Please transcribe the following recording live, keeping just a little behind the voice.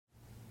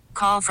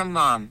call from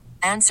mom.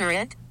 Answer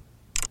it.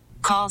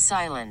 Call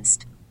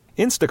silenced.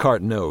 Instacart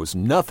knows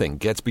nothing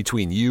gets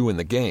between you and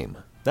the game.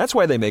 That's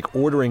why they make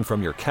ordering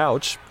from your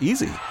couch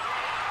easy.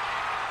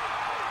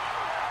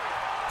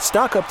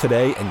 Stock up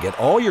today and get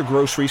all your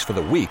groceries for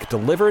the week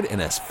delivered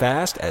in as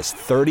fast as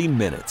 30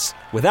 minutes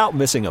without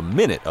missing a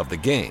minute of the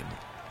game.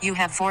 You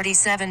have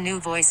 47 new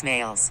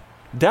voicemails.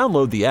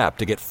 Download the app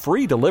to get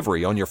free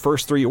delivery on your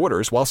first 3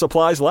 orders while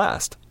supplies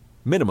last.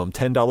 Minimum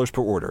 $10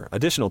 per order.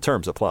 Additional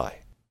terms apply.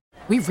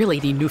 We really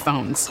need new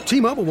phones.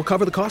 T-Mobile will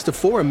cover the cost of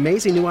 4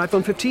 amazing new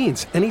iPhone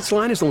 15s, and each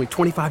line is only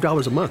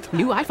 $25 a month.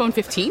 New iPhone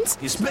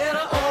 15s? It's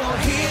better over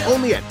here.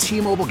 Only at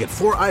T-Mobile, get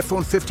 4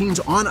 iPhone 15s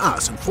on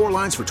us and 4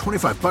 lines for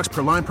 $25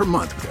 per line per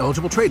month with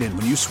eligible trade-in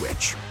when you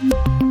switch.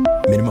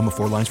 Minimum of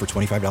 4 lines for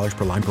 $25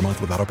 per line per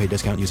month with autopay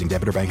discount using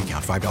debit or bank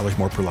account. $5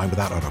 more per line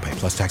without autopay,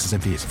 plus taxes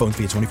and fees. Phone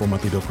fee at 24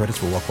 monthly bill credits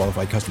for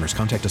well-qualified customers.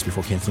 Contact us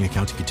before canceling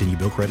account to continue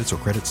bill credits or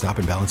credit stop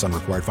and balance on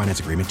required finance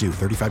agreement due.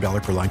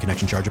 $35 per line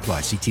connection charge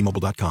applies. See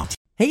T-Mobile.com.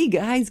 Hey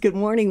guys, good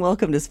morning.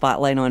 Welcome to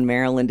Spotlight on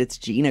Maryland. It's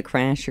Gina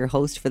Crash, your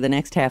host for the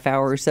next half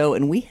hour or so,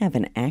 and we have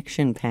an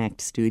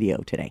action-packed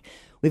studio today.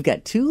 We've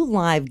got 2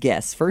 live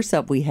guests. First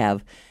up, we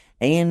have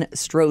Ann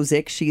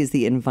Strozik. She is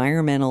the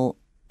environmental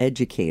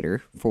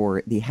educator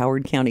for the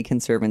Howard County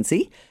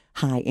Conservancy.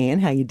 Hi, Ann.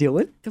 How you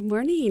doing? Good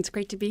morning. It's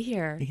great to be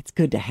here. It's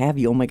good to have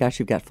you. Oh, my gosh,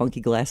 you've got funky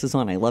glasses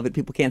on. I love it.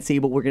 People can't see,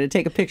 but we're going to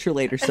take a picture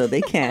later so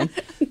they can.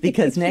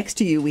 Because next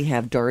to you, we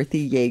have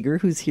Dorothy Yeager,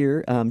 who's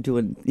here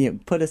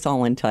put us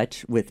all in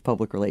touch with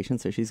public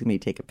relations. So she's going to be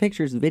taking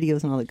pictures and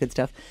videos and all that good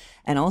stuff.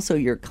 And also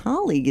your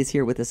colleague is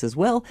here with us as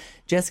well,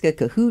 Jessica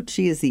Cahoot.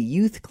 She is the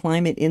Youth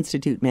Climate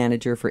Institute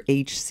Manager for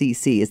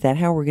HCC. Is that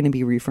how we're going to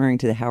be referring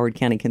to the Howard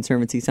County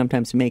Conservancy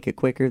sometimes to make it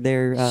quicker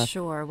there?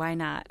 Sure, why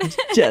not?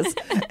 Jess.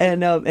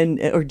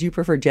 Or do you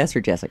prefer Jess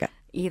or Jessica?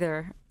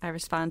 Either. I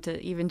respond to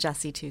even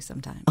Jessie too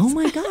sometimes. Oh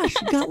my gosh,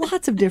 you've got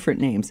lots of different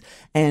names.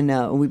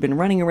 And we've been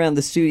running around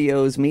the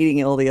studios,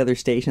 meeting all the other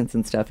stations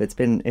and stuff. It's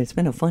been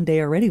a fun day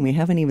already. We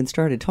haven't even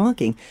started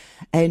talking.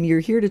 And you're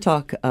here to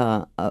talk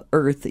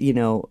Earth,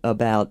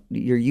 about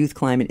your Youth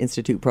Climate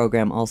Institute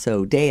program,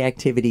 also day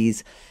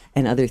activities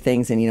and other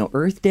things. And,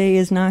 Earth Day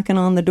is knocking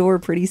on the door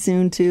pretty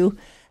soon too.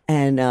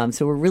 And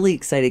so we're really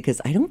excited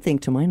because I don't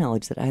think, to my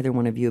knowledge, that either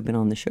one of you have been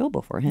on the show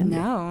before, have you?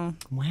 No.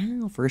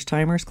 Wow. First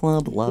Timers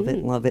Club. Love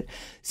it. Love it.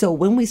 So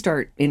when we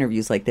start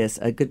interviews like this,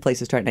 a good place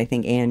to start, and I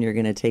think, Ann, you're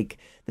going to take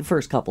the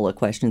first couple of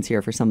questions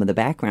here for some of the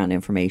background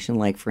information,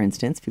 like, for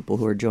instance, people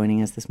who are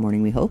joining us this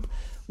morning, we hope.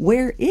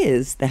 Where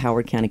is the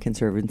Howard County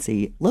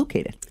Conservancy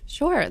located?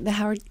 Sure. The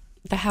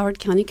Howard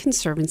County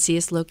Conservancy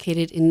is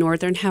located in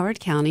northern Howard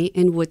County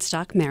in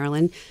Woodstock,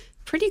 Maryland,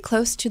 pretty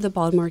close to the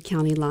Baltimore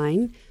County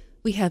line.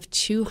 We have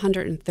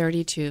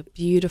 232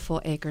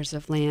 beautiful acres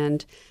of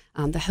land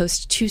that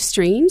host 2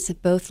 streams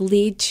that both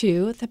lead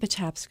to the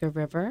Patapsco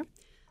River.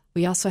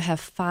 We also have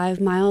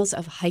 5 miles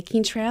of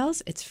hiking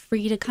trails. It's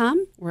free to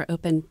come. We're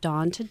open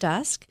dawn to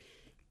dusk.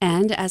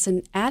 And as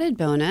an added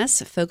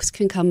bonus, folks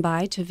can come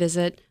by to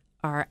visit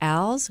our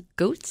owls,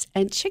 goats,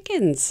 and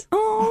chickens.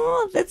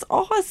 Oh, that's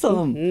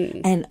awesome.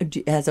 Mm-hmm.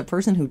 And as a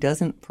person who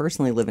doesn't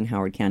personally live in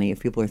Howard County,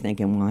 if people are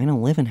thinking, well, I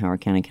don't live in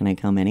Howard County, can I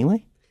come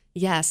anyway?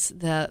 Yes,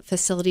 the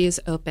facility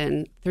is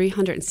open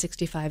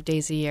 365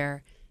 days a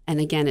year. And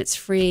again, it's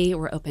free.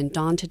 We're open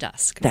dawn to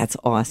dusk. That's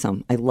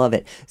awesome. I love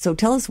it. So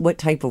tell us what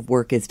type of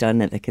work is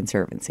done at the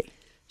Conservancy.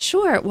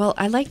 Sure. Well,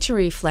 I like to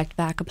reflect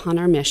back upon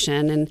our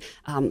mission.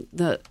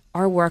 And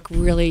our work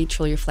really,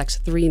 truly reflects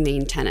 3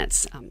 main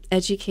tenets: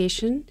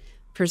 education,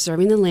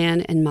 preserving the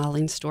land, and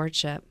modeling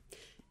stewardship.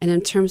 And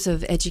in terms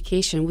of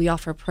education, we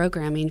offer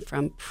programming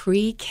from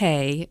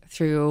pre-K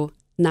through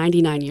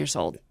 99 years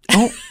old.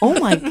 Oh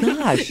my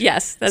gosh.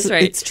 Yes, that's so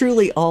right. It's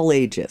truly all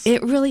ages.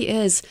 It really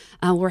is.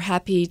 We're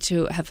happy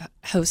to have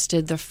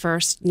hosted the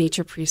first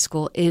nature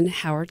preschool in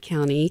Howard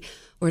County,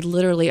 where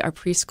literally our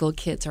preschool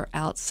kids are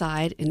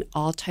outside in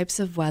all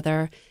types of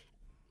weather,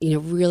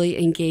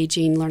 really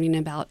engaging, learning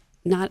about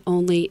not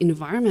only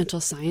environmental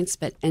science,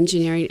 but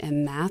engineering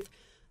and math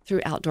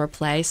through outdoor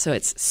play. So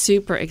it's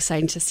super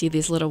exciting to see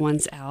these little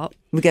ones out.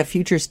 We got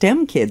future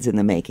STEM kids in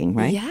the making,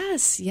 right?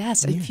 Yes.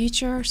 And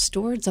future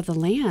stewards of the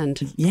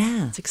land.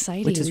 Yeah. It's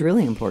exciting. Which is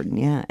really important,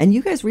 yeah. And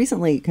you guys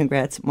recently,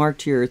 congrats,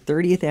 marked your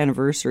 30th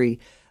anniversary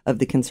of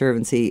the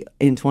Conservancy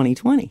in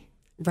 2020.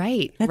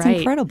 Right. That's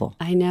incredible.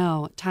 I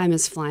know. Time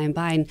is flying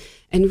by.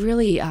 And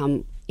really,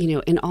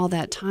 in all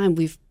that time,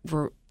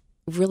 we're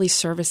really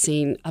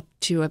servicing up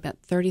to about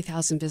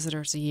 30,000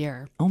 visitors a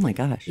year. Oh, my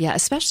gosh. Yeah,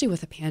 especially with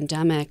the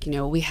pandemic.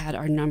 We had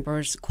our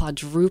numbers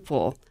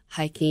quadruple,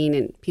 hiking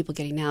and people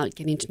getting out,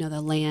 getting to know the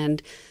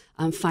land,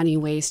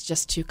 finding ways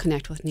just to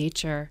connect with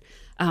nature.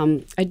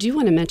 I do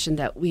want to mention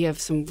that we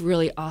have some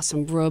really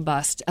awesome,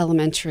 robust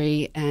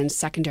elementary and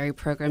secondary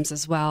programs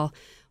as well.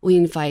 We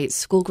invite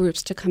school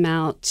groups to come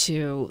out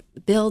to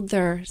build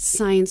their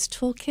science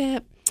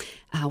toolkit.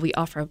 We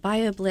offer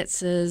bio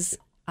blitzes,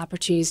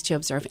 opportunities to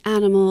observe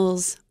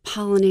animals,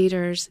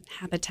 pollinators,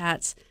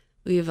 habitats.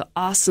 We have an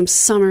awesome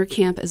summer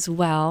camp as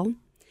well.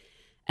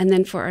 And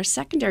then for our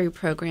secondary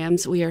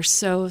programs, we are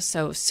so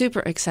super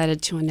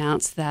excited to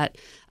announce that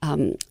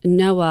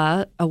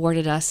NOAA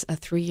awarded us a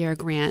 3-year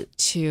grant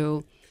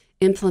to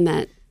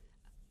implement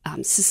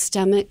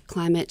systemic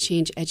climate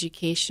change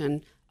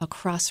education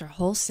across our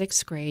whole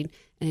 6th grade,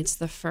 and it's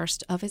the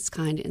first of its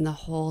kind in the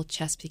whole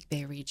Chesapeake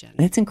Bay region.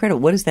 That's incredible.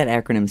 What does that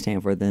acronym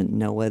stand for, the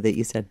NOAA that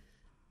you said?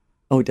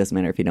 Oh, it doesn't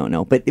matter if you don't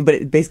know. But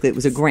basically it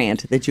was a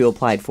grant that you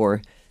applied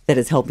for that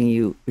is helping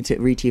you to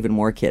reach even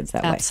more kids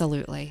that way.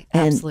 Absolutely.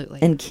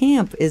 And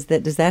camp,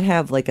 does that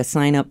have like a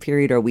sign-up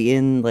period? Are we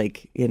in,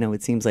 like,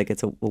 it seems like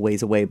it's a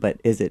ways away,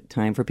 but is it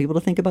time for people to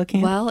think about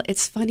camp? Well,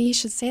 it's funny you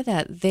should say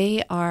that.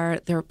 There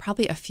are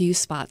probably a few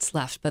spots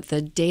left, but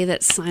the day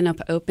that sign-up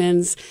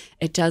opens,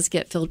 it does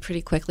get filled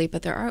pretty quickly,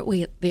 but there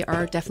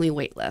are definitely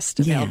wait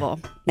lists available.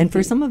 Yeah. And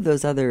for some of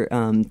those other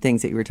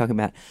things that you were talking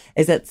about,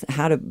 is that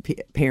how do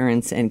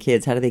parents and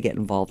kids, how do they get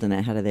involved in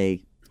that? How do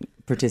they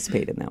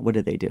participate in that? What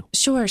do they do?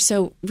 Sure.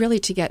 So really,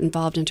 to get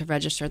involved and to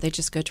register, they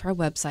just go to our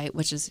website,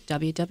 which is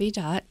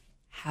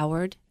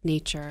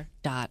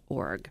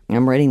www.howardnature.org.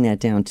 I'm writing that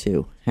down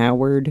too.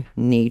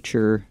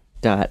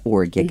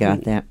 howardnature.org. You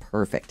got that?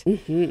 Perfect.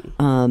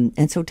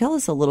 And so tell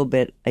us a little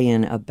bit,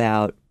 Ian,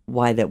 about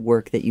why that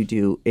work that you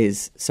do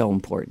is so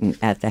important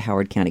at the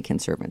Howard County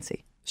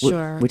Conservancy.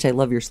 Sure. Which I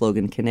love your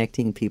slogan,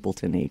 connecting people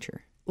to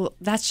nature. Well,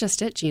 that's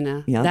just it,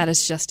 Gina. Yeah. That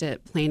is just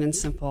it, plain and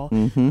simple.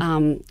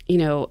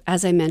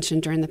 As I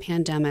mentioned, during the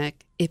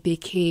pandemic, it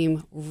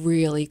became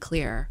really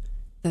clear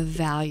the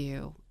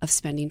value of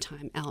spending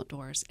time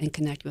outdoors and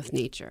connecting with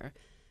nature,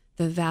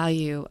 the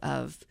value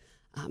of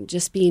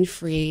just being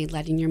free,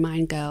 letting your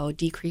mind go,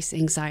 decrease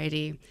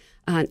anxiety.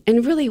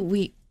 And really,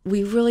 we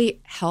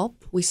really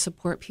help. We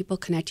support people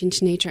connecting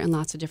to nature in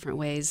lots of different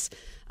ways.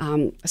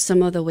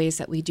 Some of the ways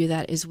that we do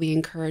that is we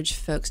encourage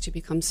folks to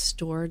become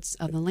stewards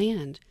of the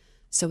land.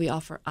 So we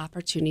offer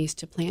opportunities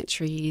to plant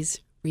trees,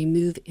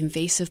 remove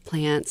invasive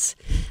plants,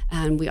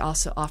 and we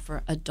also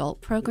offer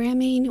adult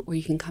programming where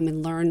you can come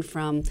and learn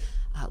from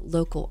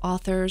local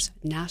authors,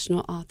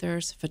 national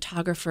authors,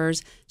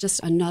 photographers, just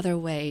another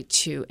way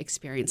to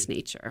experience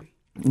nature.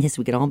 Yes,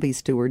 we can all be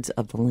stewards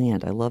of the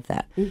land. I love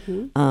that.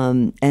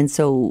 And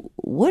so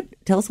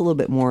tell us a little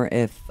bit more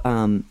if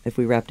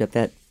we wrapped up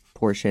that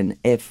portion,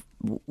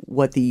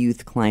 what the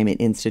Youth Climate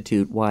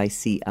Institute,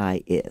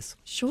 YCI, is.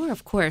 Sure,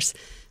 of course.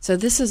 So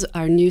this is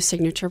our new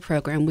signature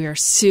program. We are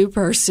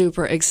super,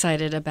 super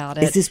excited about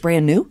it. Is this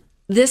brand new?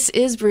 This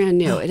is brand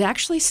new. It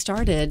actually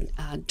started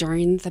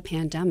during the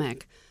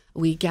pandemic.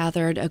 We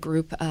gathered a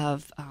group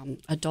of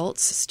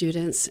adults,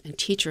 students, and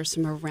teachers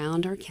from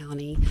around our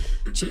county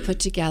to put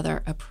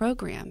together a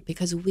program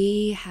because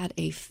we had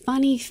a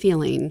funny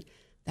feeling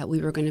that we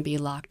were going to be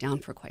locked down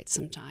for quite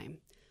some time.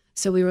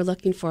 So we were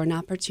looking for an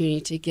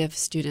opportunity to give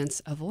students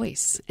a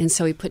voice. And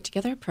so we put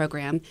together a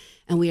program,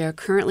 and we are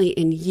currently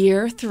in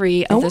year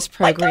 3 of this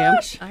program. My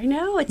gosh. I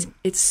know,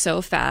 it's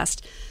so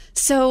fast.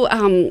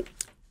 So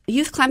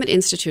Youth Climate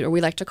Institute, or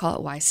we like to call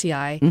it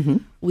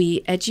YCI,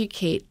 we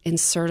educate and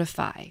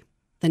certify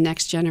the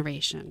next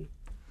generation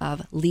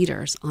of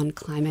leaders on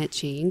climate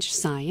change,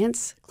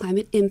 science,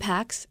 climate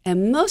impacts,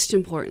 and most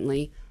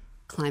importantly,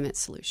 climate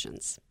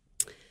solutions.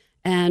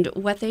 And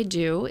what they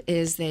do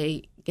is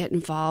they get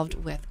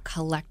involved with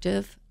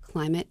collective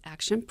climate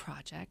action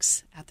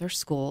projects at their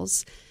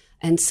schools.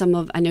 And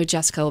I know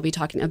Jessica will be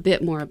talking a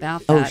bit more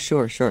about that.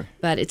 Oh, sure.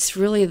 But it's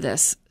really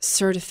this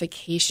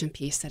certification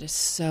piece that is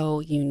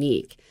so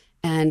unique.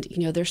 And,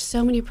 there's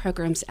so many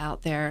programs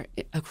out there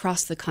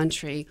across the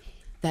country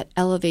that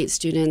elevate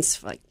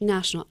students, like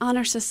National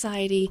Honor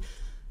Society,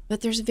 but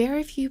there's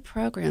very few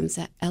programs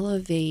that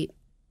elevate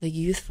the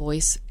youth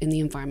voice in the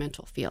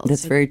environmental field.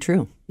 That's very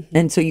true.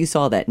 And so you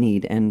saw that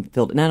need and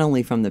filled it, not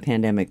only from the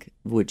pandemic,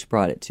 which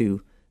brought it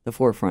to the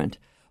forefront,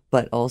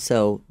 but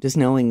also just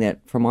knowing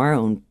that from our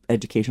own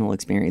educational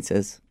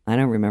experiences, I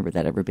don't remember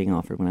that ever being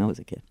offered when I was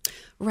a kid.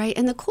 Right.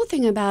 And the cool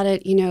thing about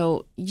it,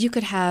 you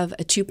could have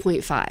a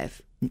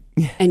 2.5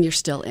 and you're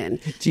still in.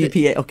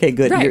 GPA. Okay,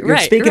 good. Right, you're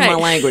speaking my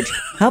language.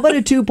 How about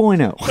a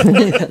 2.0?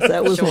 Yes,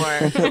 that was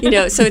sure.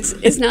 So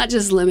it's not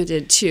just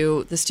limited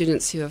to the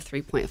students who have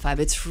 3.5.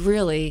 It's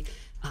really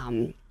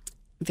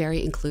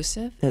very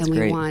inclusive. That's and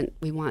great.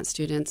 We want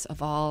students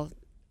of all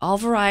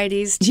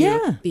varieties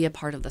to be a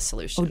part of the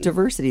solution. Oh,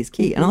 diversity is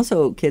key. And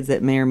also kids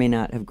that may or may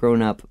not have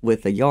grown up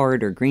with a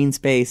yard or green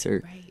space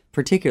or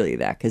particularly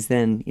that, because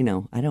then,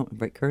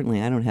 currently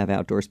I don't have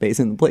outdoor space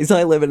in the place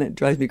I live in. It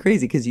drives me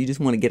crazy because you just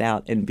want to get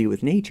out and be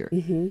with nature.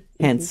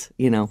 Hence,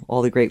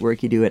 all the great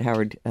work you do at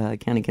Howard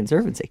County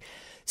Conservancy.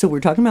 So we're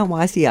talking about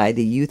YCI,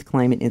 the Youth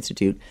Climate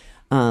Institute.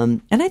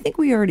 And I think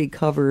we already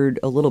covered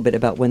a little bit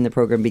about when the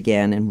program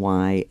began and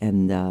why,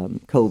 and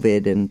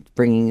COVID and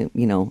bringing,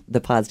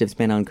 the positive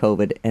spin on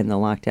COVID and the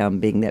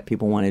lockdown being that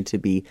people wanted to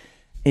be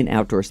in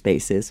outdoor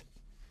spaces.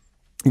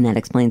 And that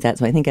explains that.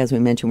 So I think, as we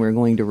mentioned, we're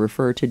going to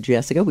refer to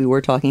Jessica. We were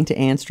talking to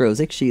Ann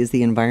Strozik. She is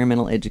the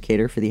environmental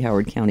educator for the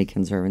Howard County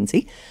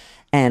Conservancy.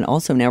 And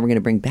also now we're going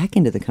to bring back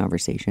into the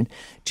conversation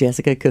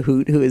Jessica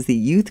Cahoot, who is the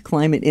Youth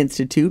Climate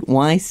Institute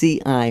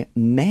YCI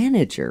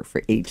manager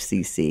for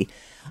HCC.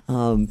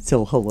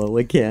 So hello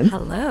again.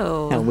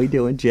 Hello. How are we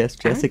doing,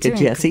 Jessica, I'm doing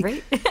Jessie?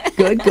 great.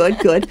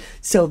 Good.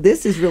 So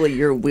this is really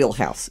your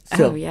wheelhouse.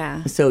 So, Oh,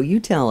 yeah. So you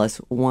tell us,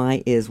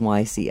 why is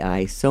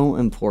YCI so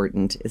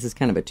important? This is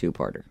kind of a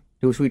two-parter.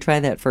 Should we try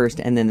that first?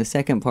 And then the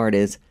second part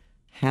is,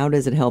 how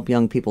does it help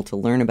young people to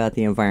learn about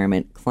the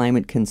environment,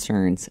 climate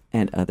concerns,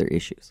 and other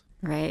issues?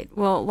 Right.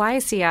 Well,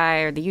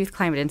 YCI, or the Youth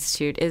Climate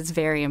Institute, is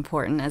very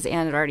important. As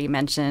Ann had already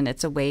mentioned,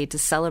 it's a way to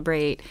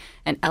celebrate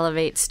and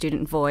elevate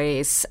student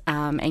voice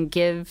and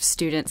give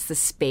students the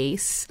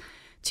space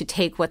to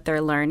take what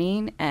they're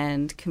learning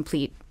and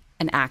complete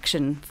an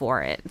action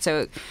for it.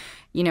 So,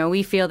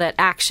 we feel that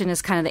action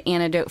is kind of the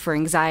antidote for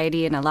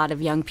anxiety, and a lot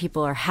of young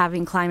people are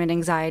having climate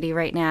anxiety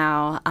right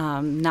now,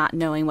 not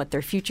knowing what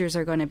their futures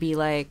are going to be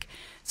like.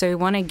 So we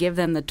want to give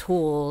them the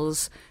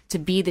tools to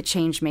be the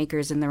change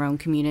makers in their own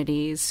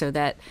communities so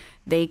that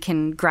they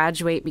can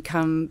graduate,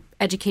 become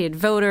educated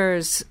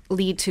voters,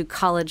 lead to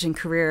college and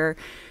career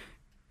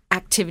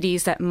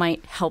activities that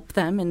might help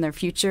them in their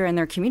future and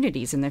their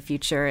communities in their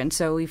future. And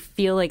so we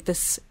feel like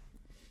this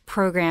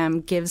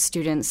program gives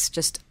students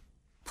just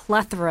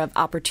plethora of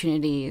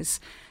opportunities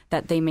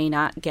that they may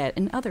not get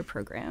in other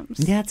programs.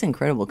 Yeah, it's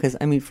incredible because,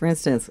 for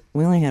instance,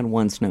 we only had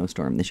one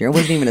snowstorm this year. It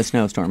wasn't even a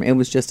snowstorm. It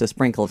was just a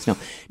sprinkle of snow.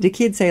 Did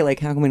kids say,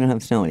 how come we don't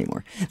have snow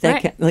anymore?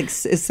 That Right.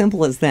 As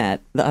simple as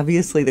that.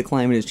 Obviously, the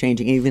climate is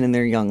changing even in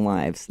their young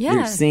lives. Yeah.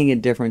 They're seeing a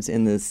difference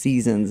in the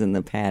seasons and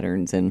the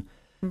patterns and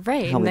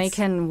Right. how And they it's-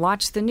 can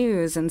watch the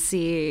news and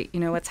see,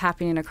 what's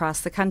happening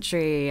across the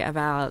country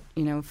about,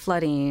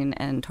 flooding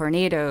and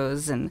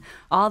tornadoes and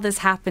all this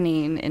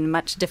happening in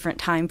much different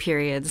time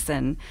periods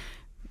than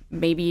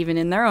maybe even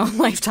in their own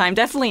lifetime,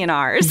 definitely in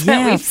ours,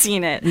 that we've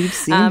seen it. We've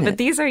seen it. But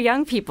these are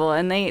young people,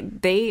 and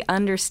they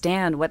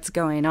understand what's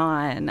going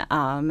on,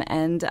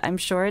 and I'm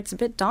sure it's a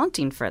bit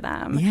daunting for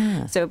them.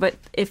 Yeah. So, but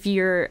if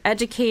you're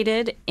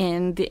educated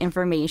in the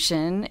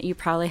information, you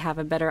probably have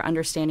a better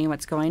understanding of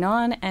what's going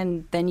on,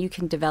 and then you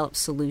can develop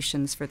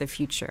solutions for the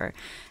future.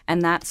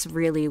 And that's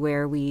really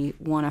where we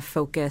want to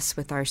focus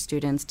with our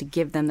students, to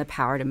give them the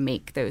power to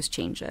make those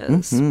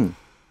changes. Mm-hmm.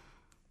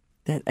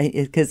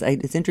 Because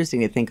it's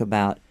interesting to think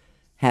about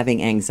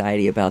having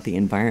anxiety about the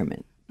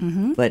environment.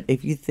 Mm-hmm. But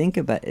if you think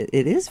about it,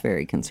 it is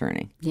very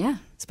concerning. Yeah.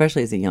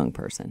 Especially as a young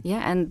person.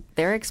 Yeah, and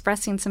they're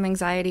expressing some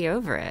anxiety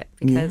over it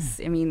because,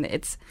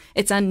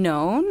 it's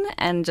unknown,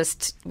 and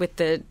just with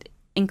the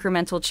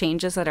incremental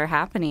changes that are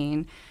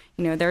happening,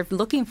 they're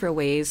looking for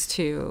ways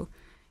to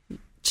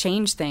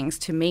change things,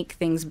 to make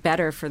things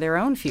better for their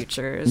own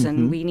futures. Mm-hmm.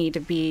 And we need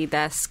to be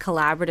this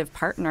collaborative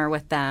partner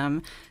with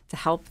them to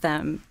help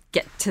them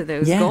get to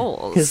those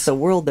goals. Because the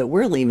world that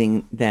we're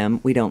leaving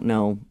them, we don't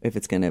know if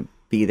it's going to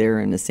be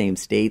there in the same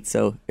state.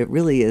 So it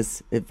really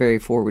is very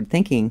forward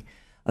thinking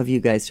of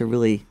you guys to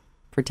really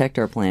protect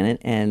our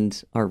planet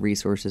and our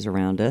resources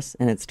around us.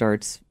 And it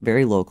starts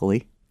very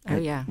locally. Oh,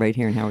 yeah. Right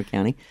here in Howard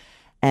County.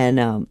 And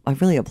I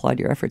really applaud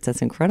your efforts.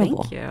 That's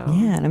incredible. Thank you.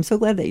 Yeah, and I'm so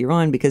glad that you're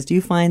on, because do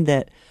you find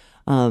that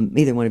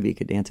either one of you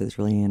could answer this,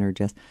 really, Ann or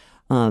Jess,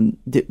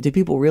 do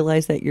people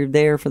realize that you're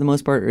there for the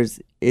most part, or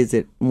is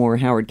it more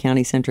Howard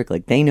County centric?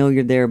 Like they know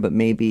you're there, but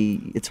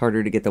maybe it's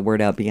harder to get the word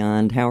out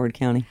beyond Howard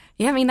County?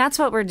 Yeah, that's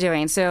what we're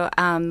doing. So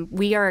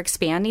we are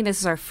expanding. This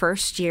is our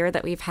first year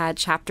that we've had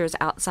chapters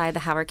outside the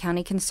Howard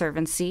County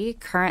Conservancy.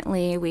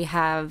 Currently, we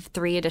have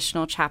 3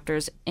 additional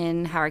chapters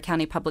in Howard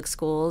County Public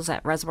Schools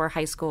at Reservoir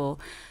High School,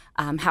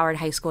 Howard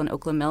High School, and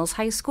Oakland Mills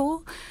High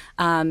School.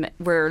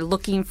 We're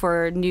looking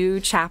for new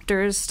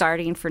chapters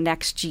starting for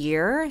next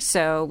year.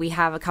 So we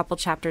have a couple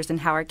chapters in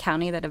Howard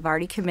County that have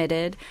already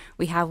committed.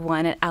 We have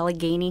one at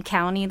Allegheny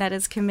County that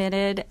is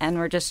committed, and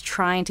we're just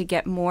trying to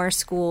get more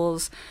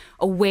schools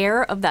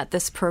aware of that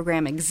this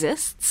program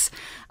exists,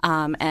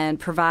 and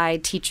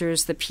provide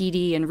teachers the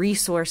PD and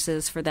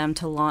resources for them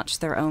to launch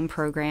their own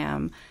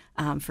program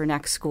for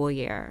next school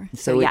year.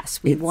 So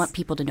yes, we want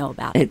people to know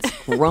about it.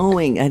 It's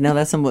growing. I know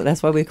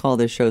that's why we call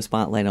this show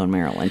Spotlight on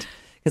Maryland.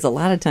 Because a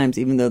lot of times,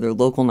 even though they're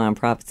local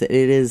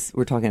nonprofits,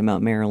 we're talking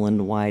about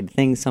Maryland-wide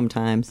things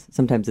sometimes.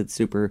 Sometimes it's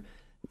super,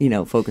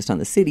 focused on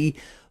the city.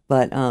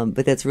 But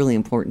that's really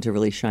important to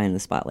really shine the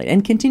spotlight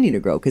and continue to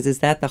grow, because is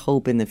that the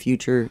hope in the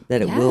future,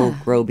 that it will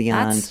grow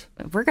beyond?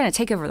 We're going to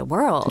take over the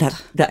world.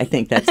 I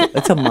think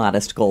that's a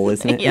modest goal,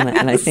 isn't it? Yes.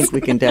 And I think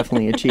we can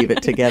definitely achieve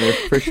it together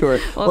for sure.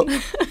 Well,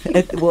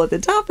 at the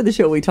top of the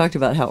show, we talked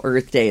about how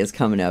Earth Day is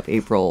coming up,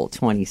 April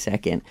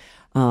 22nd.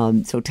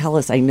 So tell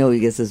us, I know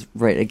this is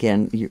right,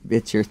 again,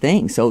 it's your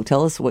thing. So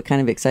tell us what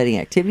kind of exciting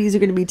activities are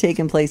going to be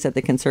taking place at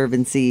the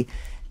Conservancy,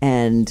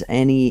 and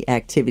any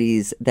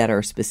activities that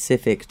are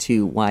specific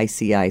to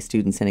YCI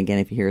students. And again,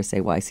 if you hear us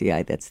say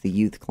YCI, that's the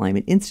Youth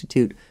Climate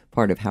Institute,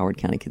 part of Howard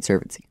County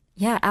Conservancy.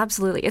 Yeah,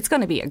 absolutely. It's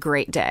going to be a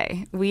great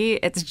day.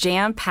 It's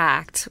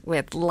jam-packed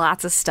with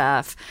lots of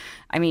stuff.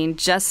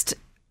 Just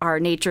our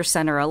nature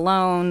center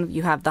alone.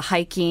 You have the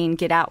hiking,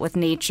 get out with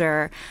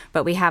nature,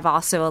 but we have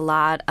also a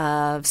lot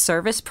of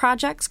service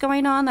projects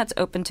going on that's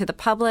open to the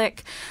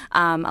public.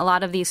 A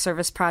lot of these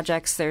service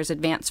projects, there's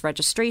advanced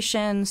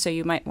registration, so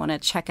you might want to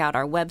check out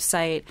our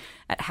website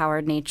at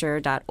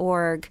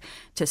howardnature.org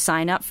to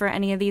sign up for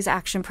any of these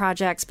action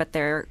projects, but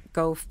they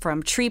go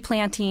from tree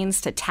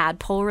plantings to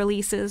tadpole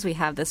releases. We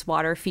have this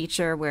water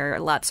feature where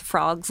lots of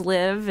frogs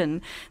live, and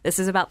this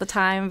is about the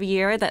time of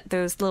year that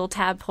those little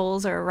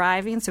tadpoles are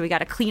arriving, so we got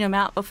to clean them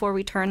out before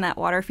we turn that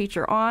water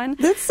feature on.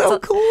 That's so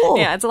cool.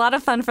 Yeah, it's a lot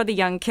of fun for the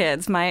young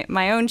kids.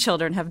 My own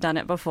children have done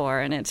it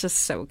before, and it's just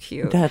so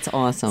cute. That's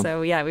awesome.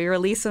 So yeah, we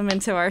release them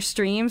into our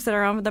streams that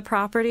are on the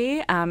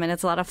property, and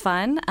it's a lot of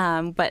fun.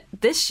 But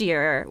this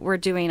year,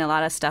 we're doing a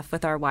lot of stuff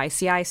with our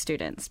YCI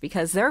students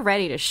because they're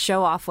ready to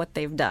show off what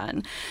they've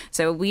done.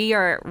 So we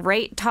are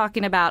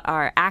talking about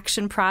our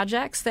action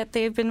projects that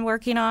they've been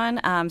working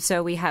on.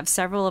 So we have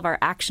several of our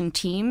action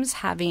teams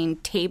having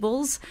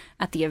tables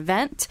at the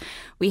event.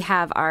 We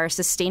have our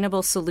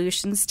sustainable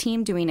solutions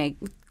team doing a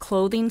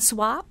clothing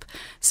swap.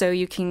 So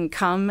you can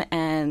come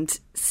and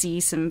see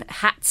some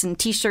hats and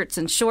T-shirts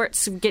and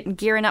shorts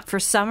gearing up for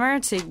summer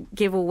to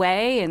give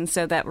away, and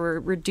so that we're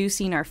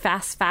reducing our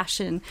fast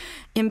fashion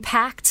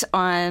impact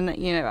on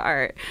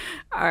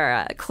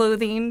our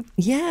clothing.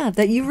 Yeah,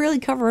 that you really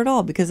cover it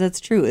all, because that's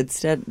true.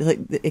 Instead, like,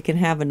 it can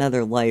have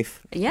another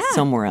life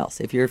somewhere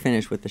else. If you're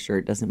finished with the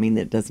shirt, doesn't mean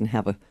that it doesn't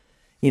have a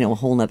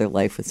whole nother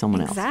life with someone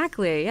else.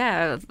 Exactly,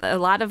 yeah. A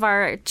lot of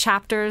our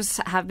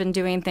chapters have been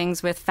doing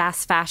things with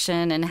fast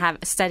fashion and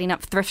setting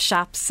up thrift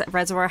shops.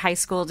 Reservoir High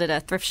School did a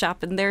thrift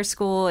shop in their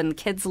school, and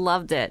kids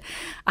loved it.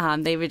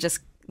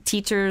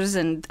 Teachers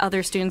and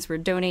other students were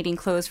donating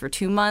clothes for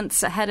 2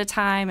 months ahead of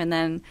time, and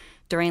then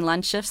during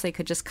lunch shifts, they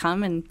could just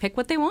come and pick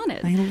what they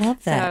wanted. I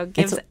love that.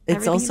 So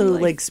it's also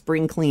like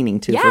spring cleaning,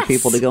 too, for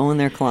people to go in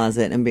their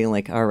closet and be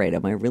like, all right,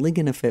 am I really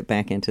going to fit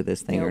back into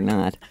this thing or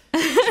not?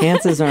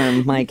 Chances are,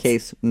 in my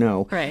case,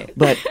 no. Right.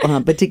 But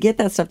to get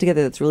that stuff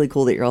together, that's really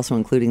cool that you're also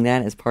including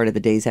that as part of the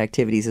day's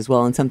activities as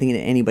well, and something that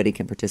anybody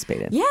can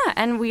participate in. Yeah,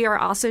 and we are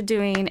also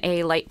doing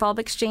a light bulb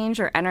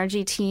exchange. Our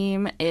energy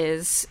team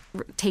is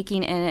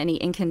taking in any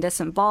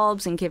incandescent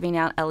bulbs and giving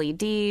out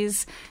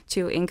LEDs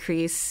to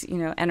increase,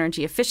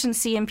 energy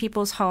efficiency in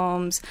people's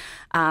homes.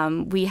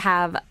 We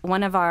have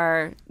one of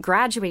our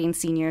graduating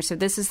seniors, so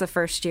this is the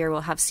first year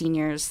we'll have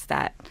seniors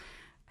that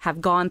have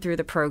gone through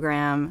the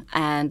program,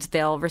 and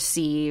they'll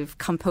receive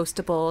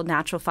compostable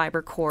natural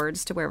fiber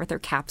cords to wear with their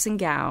caps and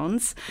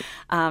gowns.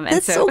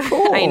 That's so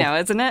cool. I know,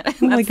 isn't it?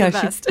 Oh my gosh.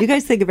 The best. You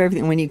guys think of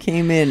everything. When you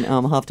came in,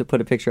 I'll have to put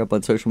a picture up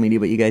on social media,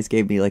 but you guys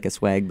gave me like a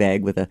swag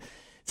bag with a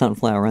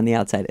sunflower on the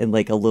outside and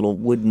like a little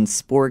wooden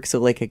spork. So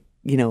like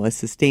a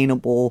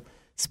sustainable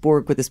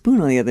spork with a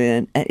spoon on the other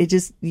end.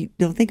 You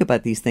don't think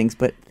about these things,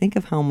 but think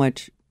of how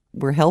much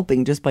we're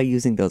helping just by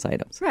using those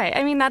items. Right.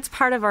 I mean, that's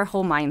part of our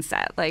whole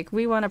mindset. Like,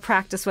 we want to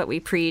practice what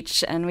we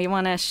preach, and we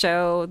want to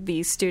show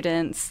these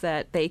students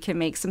that they can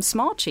make some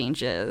small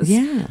changes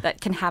that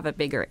can have a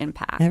bigger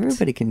impact.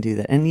 Everybody can do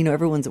that. And,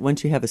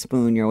 once you have a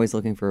spoon, you're always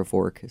looking for a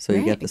fork. So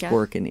you get the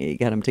spork and you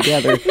got them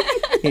together.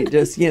 You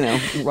just,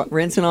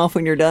 rinsing off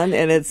when you're done,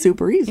 and it's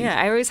super easy.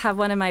 Yeah, I always have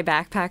one in my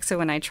backpack, so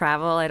when I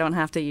travel, I don't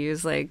have to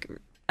use,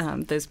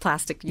 those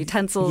plastic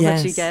utensils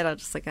that you get. I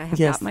have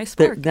got my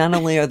spork. Not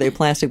only are they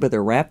plastic, but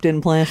they're wrapped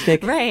in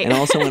plastic. Right. And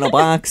also in a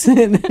box.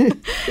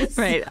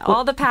 Right.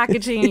 All the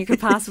packaging you could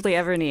possibly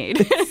ever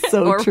need.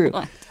 So true.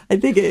 I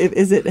think,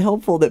 is it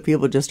helpful that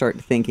people just start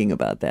thinking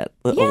about that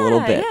a little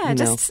bit? Yeah,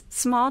 just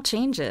small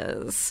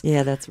changes.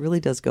 Yeah, that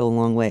really does go a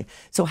long way.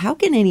 So how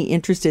can any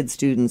interested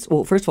students,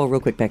 well, first of all, real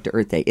quick, back to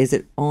Earth Day. Is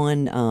it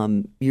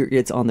on,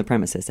 it's on the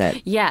premises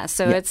at? Yeah,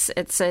 so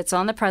it's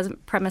on the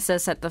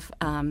premises at the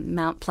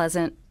Mount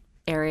Pleasant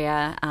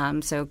area.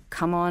 So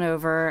come on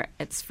over.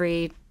 It's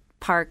free.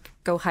 Park,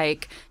 go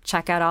hike,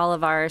 check out all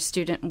of our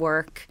student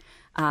work.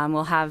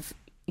 We'll have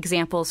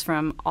examples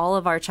from all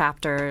of our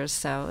chapters,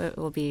 so it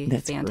will be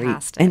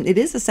fantastic. Great. And it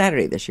is a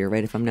Saturday this year,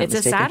 right, if I'm not mistaken?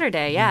 It's a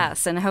Saturday,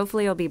 yes, and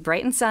hopefully it'll be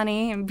bright and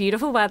sunny and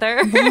beautiful weather.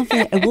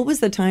 And what was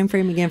the time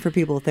frame again for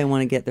people if they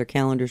want to get their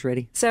calendars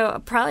ready?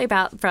 So probably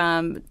about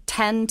from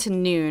 10 to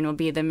noon will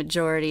be the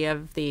majority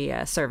of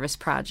the service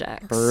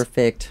projects.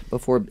 Perfect.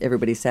 Before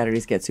everybody's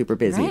Saturdays get super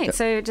busy. Right,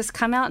 so just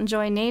come out,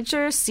 enjoy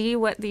nature, see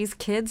what these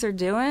kids are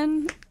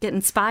doing, get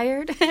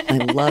inspired.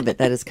 I love it.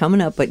 That is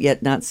coming up, but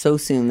yet not so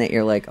soon that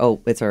you're like,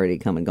 oh, it's already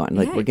come and gone.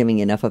 Like, we're giving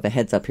you enough of a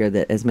heads up here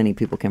that as many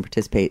people can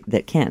participate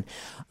that can.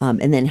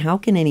 And then how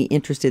can any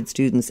interested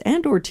students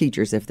and or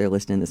teachers, if they're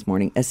listening this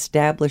morning,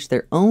 establish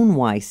their own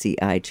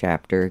YCI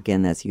chapter?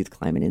 Again, that's Youth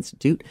Climate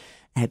Institute,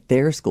 at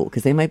their school,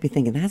 because they might be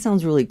thinking, that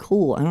sounds really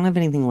cool. I don't have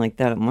anything like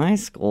that at my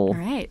school.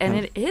 Right, and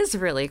it is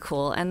really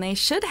cool, and they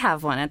should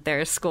have one at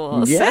their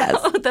school.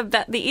 Yes. So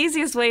the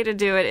easiest way to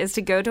do it is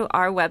to go to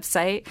our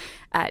website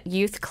at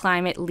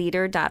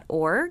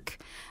youthclimateleader.org.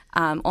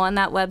 On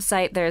that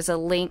website, there's a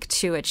link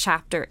to a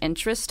chapter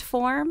interest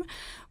form,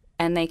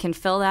 and they can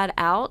fill that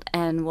out,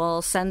 and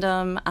we'll send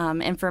them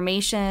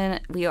information.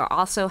 We are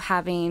also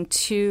having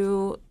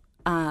 2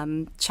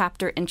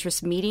 chapter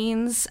interest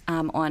meetings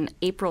on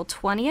April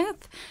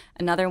 20th,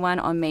 another one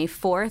on May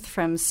 4th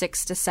from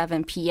 6 to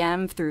 7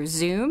 p.m. through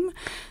Zoom.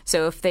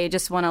 So if they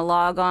just want to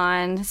log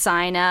on,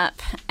 sign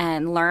up,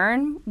 and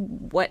learn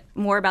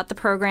more about the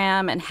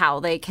program and how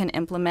they can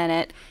implement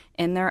it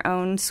in their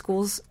own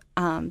schools,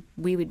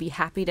 we would be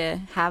happy to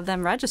have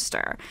them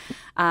register.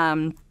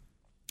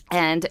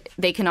 And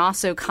they can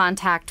also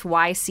contact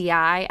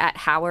YCI at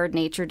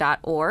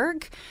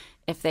howardnature.org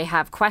if they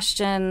have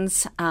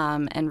questions,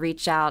 and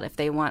reach out if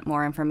they want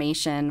more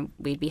information.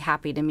 We'd be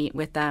happy to meet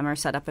with them or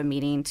set up a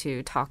meeting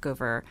to talk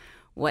over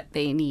what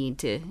they need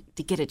to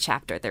get a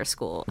chapter at their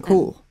school.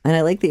 Cool. And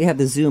I like that you have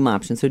the Zoom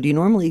option. So do you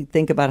normally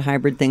think about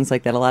hybrid things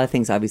like that? A lot of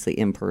things obviously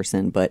in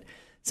person, but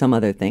some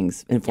other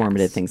things,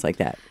 informative things like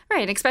that.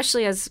 Right,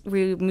 especially as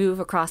we move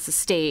across the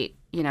state,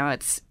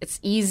 it's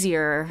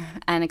easier,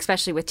 and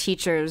especially with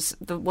teachers.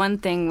 The one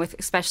thing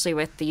especially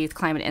with the Youth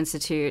Climate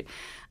Institute,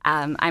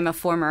 I'm a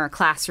former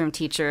classroom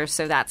teacher,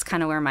 so that's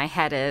kind of where my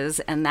head is,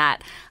 and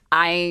that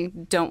I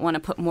don't want to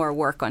put more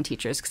work on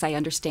teachers because I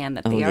understand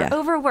that they are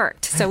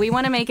overworked. So we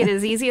want to make it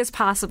as easy as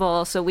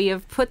possible. So we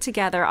have put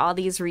together all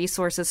these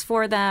resources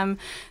for them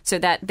so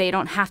that they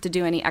don't have to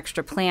do any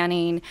extra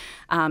planning,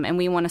 and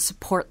we want to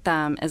support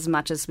them as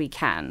much as we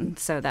can,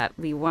 so that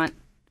we want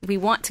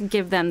to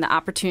give them the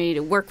opportunity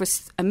to work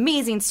with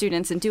amazing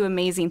students and do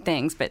amazing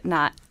things, but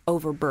not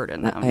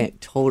overburden them. I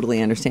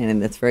totally understand,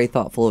 and that's very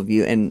thoughtful of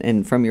you.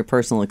 And from your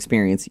personal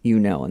experience,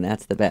 and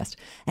that's the best.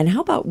 And how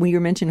about when you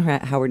mentioned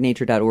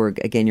howardnature.org,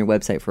 again, your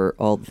website for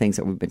all the things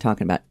that we've been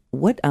talking about,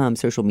 what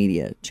social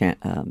media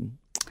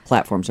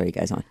platforms are you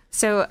guys on?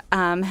 So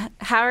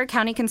Howard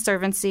County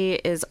Conservancy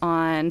is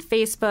on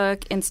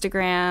Facebook,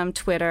 Instagram,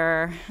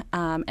 Twitter,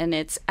 and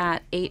it's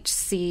at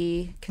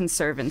HC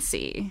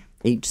Conservancy.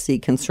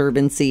 HC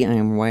Conservancy. I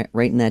am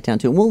writing that down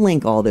too. And we'll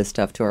link all this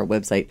stuff to our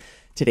website,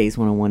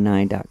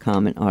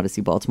 todays1019.com and Odyssey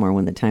Baltimore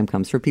when the time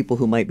comes, for people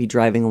who might be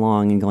driving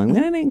along and going,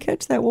 I didn't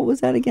catch that. What was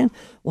that again?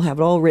 We'll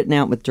have it all written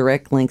out with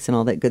direct links and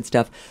all that good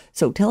stuff.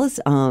 So tell us,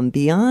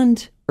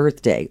 beyond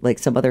Earth Day, like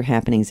some other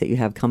happenings that you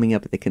have coming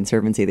up at the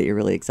Conservancy that you're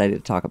really excited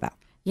to talk about.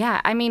 Yeah,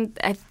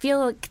 I feel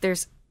like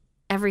there's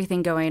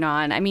everything going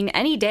on.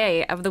 Any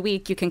day of the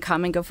week you can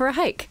come and go for a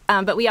hike.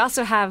 But we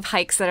also have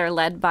hikes that are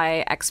led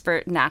by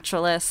expert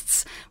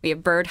naturalists. We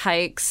have bird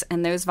hikes,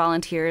 and those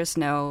volunteers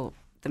know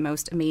the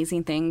most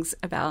amazing things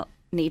about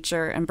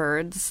nature and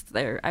birds.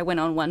 I went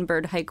on one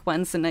bird hike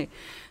once, and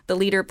the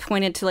leader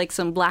pointed to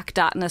some black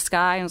dot in the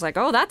sky and was like,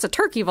 "Oh, that's a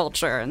turkey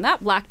vulture, and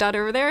that black dot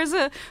over there is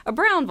a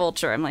brown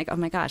vulture." I'm like, "Oh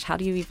my gosh, how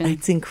do you even?"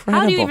 It's incredible.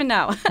 How do you even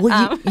know?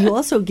 Well, you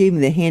also gave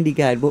me the handy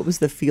guide. What was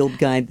the field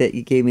guide that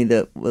you gave me?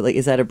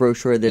 Is that a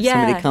brochure that if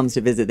somebody comes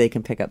to visit, they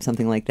can pick up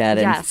something like that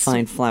and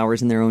find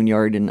flowers in their own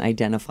yard and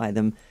identify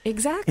them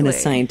exactly in a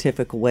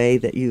scientific way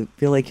that you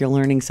feel like you're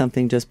learning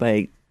something just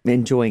by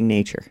enjoying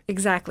nature.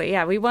 Exactly.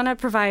 Yeah. We want to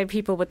provide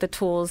people with the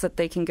tools that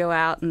they can go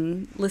out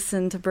and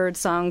listen to bird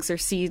songs or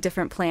see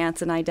different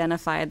plants and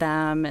identify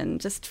them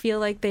and just feel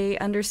like they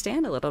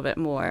understand a little bit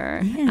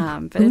more. Yeah.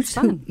 But it's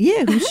fun.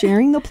 Who's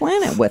sharing the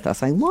planet with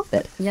us. I love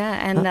it. Yeah.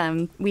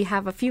 And we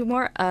have a few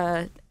more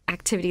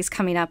activities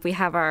coming up. We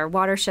have our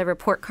Watershed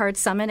Report Card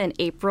Summit in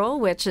April,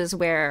 which is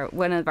where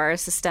one of our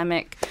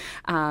systemic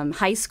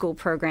high school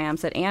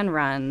programs that Ann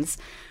runs,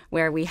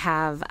 where we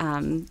have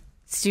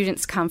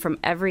students come from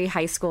every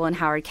high school in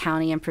Howard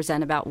County and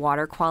present about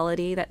water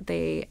quality that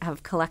they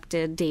have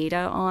collected data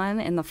on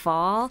in the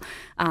fall,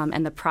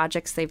 and the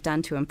projects they've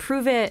done to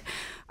improve it.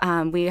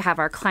 We have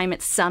our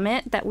Climate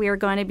Summit that we are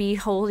going to be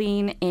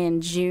holding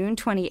in June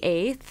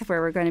 28th, where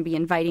we're going to be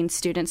inviting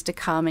students to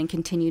come and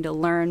continue to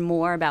learn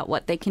more about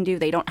what they can do.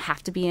 They don't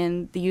have to be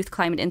in the Youth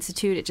Climate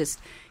Institute. It's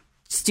just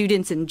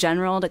students in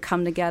general to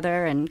come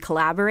together and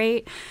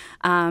collaborate.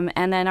 And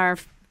then our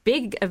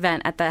big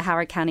event at the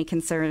Howard County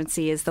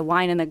Conservancy is the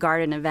Wine in the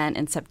Garden event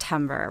in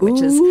September,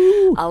 which is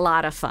a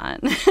lot of fun.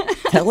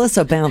 Tell us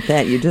about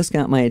that. You just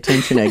got my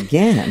attention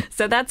again.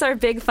 So that's our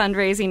big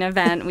fundraising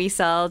event. We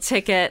sell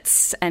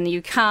tickets and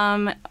you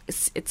come.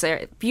 It's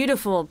a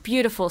beautiful,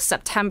 beautiful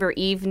September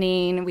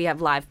evening. We have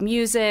live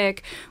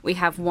music. We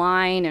have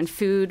wine and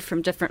food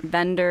from different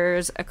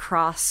vendors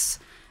across,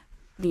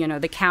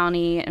 the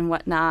county and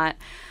whatnot.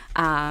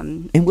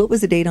 And what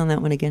was the date on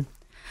that one again?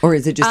 Or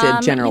is it just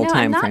a general time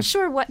frame? I'm not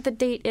sure what the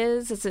date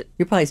is. Is it?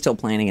 You're probably still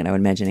planning it, I would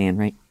imagine, Ann,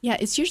 right? Yeah,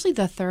 it's usually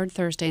the third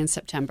Thursday in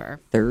September.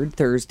 Third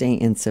Thursday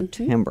in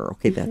September. Mm-hmm.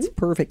 Okay, that's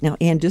perfect. Now,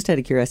 Ann, just out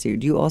of curiosity,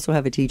 do you also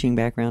have a teaching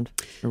background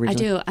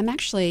originally? I do. I'm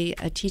actually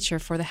a teacher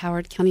for the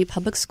Howard County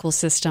Public School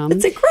System.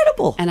 That's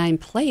incredible. And I'm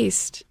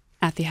placed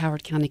at the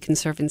Howard County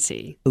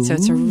Conservancy. Ooh. So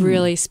it's a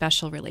really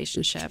special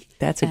relationship.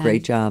 That's a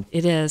great job.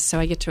 It is. So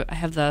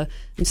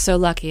I'm so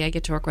lucky I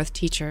get to work with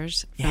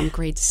teachers from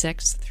grade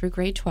 6 through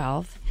grade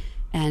 12.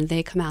 And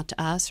they come out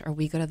to us, or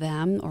we go to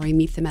them, or we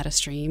meet them at a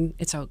stream.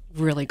 It's a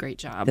really great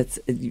job. That's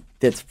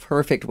a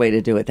perfect way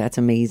to do it. That's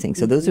amazing.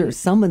 So those are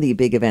some of the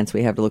big events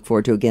we have to look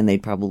forward to. Again,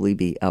 they'd probably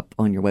be up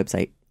on your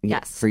website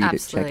for you to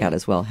check out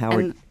as well.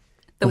 Howard.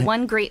 The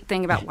one great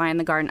thing about Wine in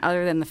the Garden,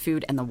 other than the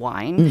food and the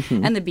wine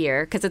and the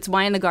beer, because it's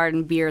wine in the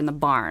garden, beer in the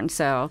barn.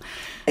 So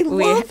I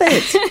love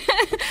it.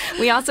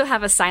 We also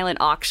have a silent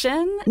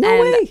auction. No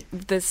and way.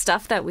 The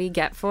stuff that we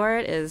get for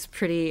it is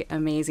pretty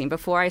amazing.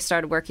 Before I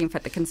started working for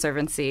the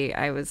Conservancy,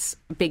 I was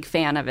a big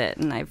fan of it,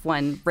 and I've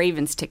won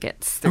Ravens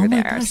tickets through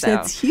there. Gosh, so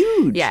that's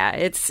huge. Yeah,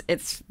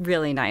 it's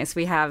really nice.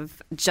 We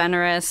have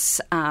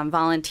generous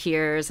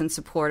volunteers and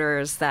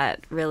supporters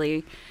that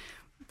really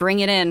bring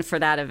it in for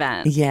that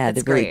event. Yeah,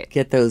 it's they really great.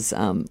 get those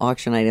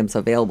auction items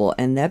available.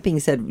 And that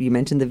being said, you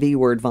mentioned the V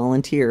word,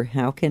 volunteer.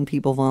 How can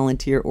people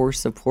volunteer or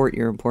support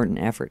your important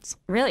efforts?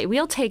 Really,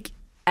 we'll take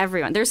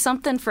everyone. There's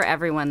something for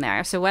everyone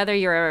there. So whether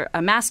you're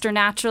a master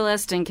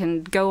naturalist and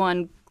can go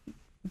on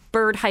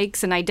bird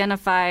hikes and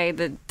identify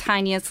the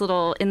tiniest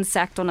little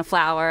insect on a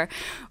flower,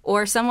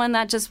 or someone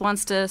that just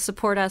wants to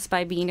support us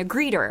by being a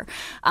greeter,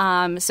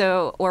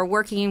 or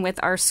working with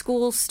our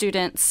school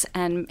students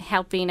and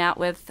helping out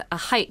with a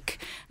hike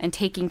and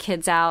taking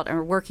kids out,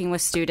 or working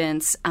with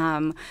students.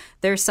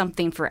 There's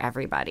something for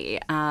everybody,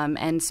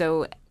 and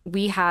so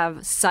we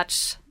have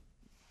such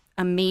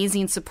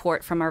amazing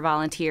support from our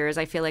volunteers.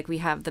 I feel like we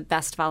have the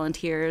best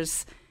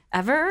volunteers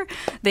ever.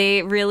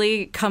 They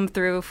really come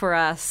through for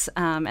us,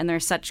 and they're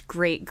such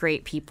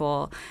great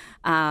people.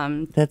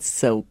 That's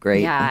so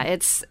great. Yeah,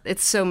 it's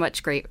so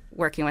much great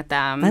working with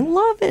them. I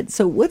love it.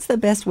 So what's the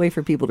best way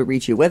for people to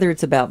reach you, whether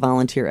it's about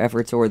volunteer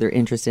efforts or their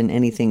interest in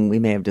anything we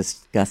may have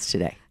discussed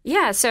today?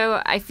 Yeah,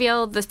 so I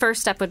feel the first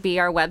step would be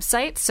our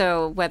website.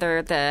 So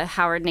whether the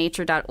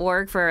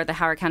howardnature.org for the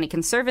Howard County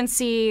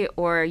Conservancy,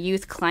 or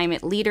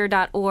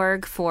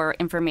youthclimateleader.org for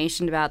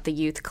information about the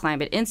Youth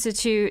Climate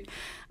Institute.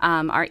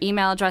 Our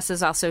email address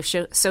is also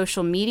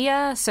social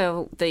media.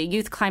 So the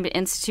Youth Climate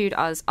Institute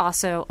is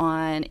also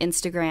on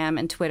Instagram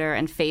and Twitter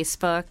and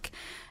Facebook.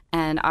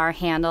 And our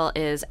handle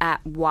is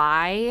at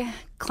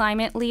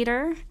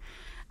 @YClimateLeader.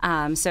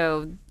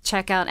 So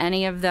check out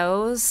any of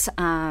those,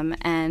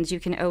 and you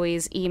can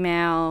always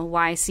email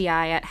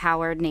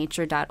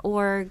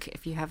yci@howardnature.org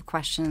if you have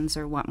questions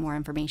or want more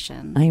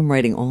information. I am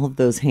writing all of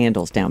those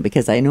handles down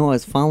because I know I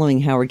was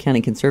following Howard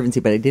County Conservancy,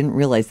 but I didn't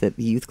realize that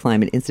the Youth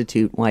Climate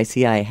Institute,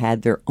 YCI,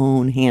 had their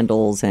own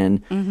handles,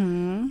 and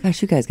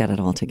gosh, you guys got it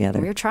all together.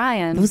 We're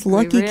trying. Those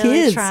lucky We're really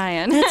kids.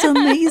 Trying. That's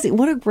amazing.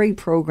 What a great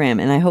program,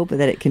 and I hope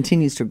that it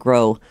continues to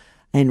grow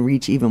and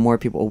reach even more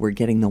people. We're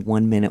getting the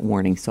 1 minute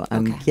warning. So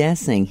I'm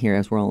guessing here,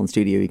 as we're all in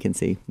studio, you can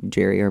see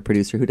Jerry, our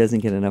producer, who doesn't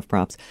get enough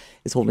props,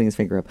 is holding his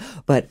finger up.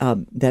 But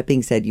that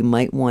being said, you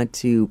might want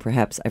to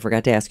perhaps, I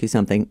forgot to ask you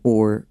something,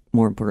 or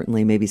more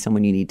importantly, maybe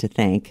someone you need to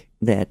thank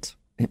that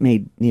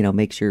made,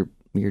 makes your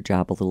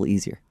job a little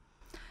easier.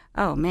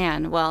 Oh,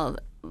 man. Well,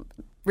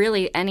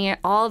 really,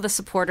 all the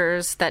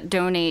supporters that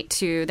donate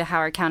to the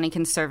Howard County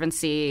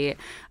Conservancy.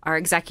 Our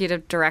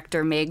executive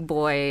director, Meg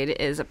Boyd,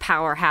 is a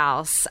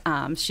powerhouse.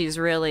 She's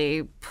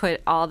really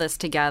put all this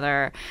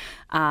together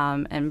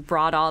and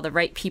brought all the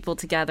right people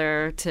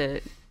together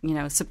to,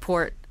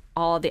 support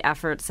all the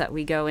efforts that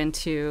we go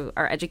into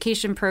our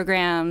education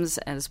programs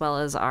as well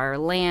as our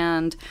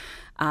land.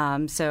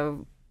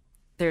 So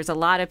there's a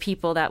lot of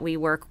people that we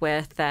work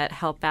with that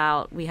help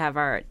out. We have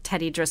our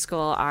Teddy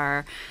Driscoll,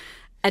 our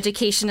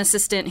education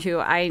assistant, who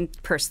I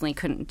personally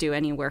couldn't do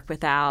any work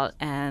without.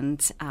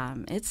 And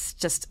it's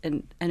just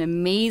an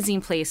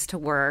amazing place to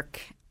work,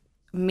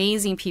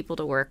 amazing people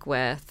to work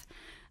with.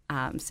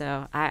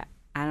 So I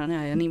don't know.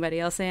 Anybody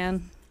else,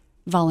 Ann?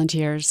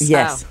 Volunteers.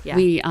 Yes. Oh, yeah.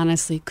 We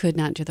honestly could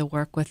not do the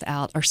work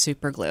without our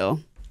super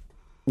glue.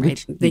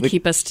 Right? They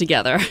keep us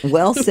together.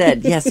 Well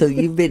said. Yeah, so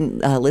you've been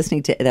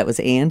listening to, that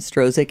was Ann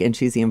Strozik, and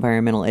she's the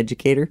environmental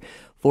educator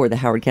for the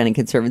Howard County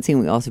Conservancy.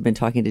 And we've also been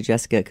talking to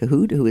Jessica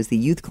Cahoot, who is the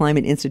Youth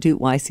Climate Institute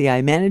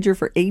YCI manager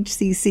for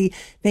HCC.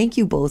 Thank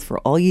you both for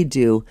all you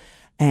do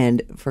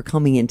and for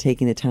coming and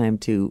taking the time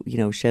to,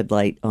 shed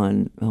light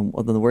on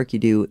the work you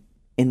do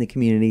in the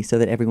community so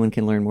that everyone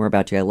can learn more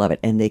about you. I love it.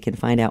 And they can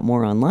find out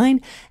more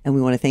online. And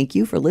we want to thank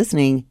you for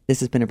listening.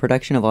 This has been a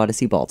production of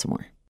Odyssey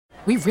Baltimore.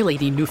 We really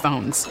need new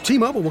phones.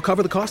 T-Mobile will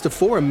cover the cost of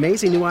 4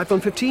 amazing new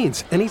iPhone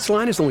 15s, and each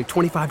line is only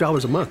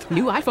 $25 a month.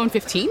 New iPhone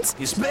 15s?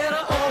 It's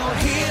better over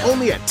here.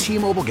 Only at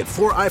T-Mobile, get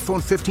 4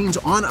 iPhone 15s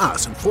on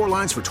us and 4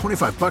 lines for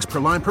 $25 per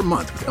line per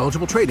month with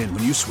eligible trade-in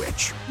when you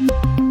switch.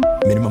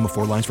 Minimum of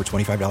 4 lines for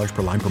 $25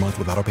 per line per month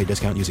with autopay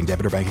discount using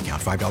debit or bank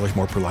account. $5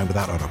 more per line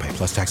without autopay,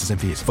 plus taxes and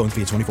fees. Phone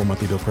fee at 24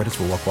 monthly bill credits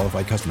for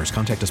well-qualified customers.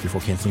 Contact us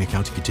before canceling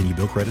account to continue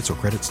bill credits or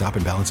credit stop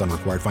and balance on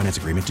required finance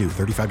agreement due.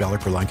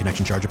 $35 per line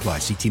connection charge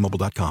applies. See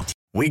T-Mobile.com.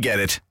 We get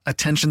it.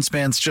 Attention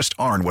spans just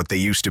aren't what they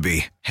used to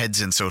be.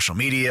 Heads in social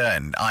media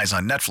and eyes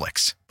on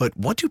Netflix. But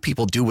what do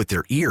people do with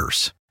their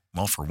ears?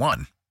 Well, for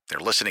one, they're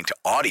listening to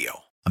audio.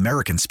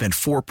 Americans spend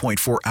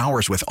 4.4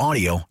 hours with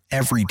audio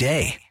every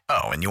day.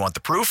 Oh, and you want the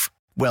proof?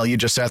 Well, you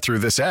just sat through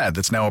this ad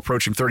that's now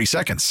approaching 30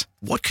 seconds.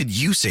 What could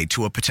you say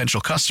to a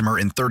potential customer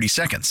in 30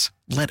 seconds?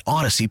 Let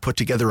Odyssey put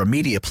together a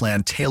media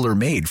plan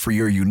tailor-made for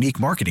your unique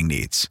marketing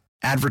needs.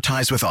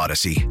 Advertise with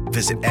Odyssey.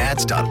 Visit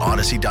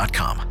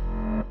ads.odyssey.com.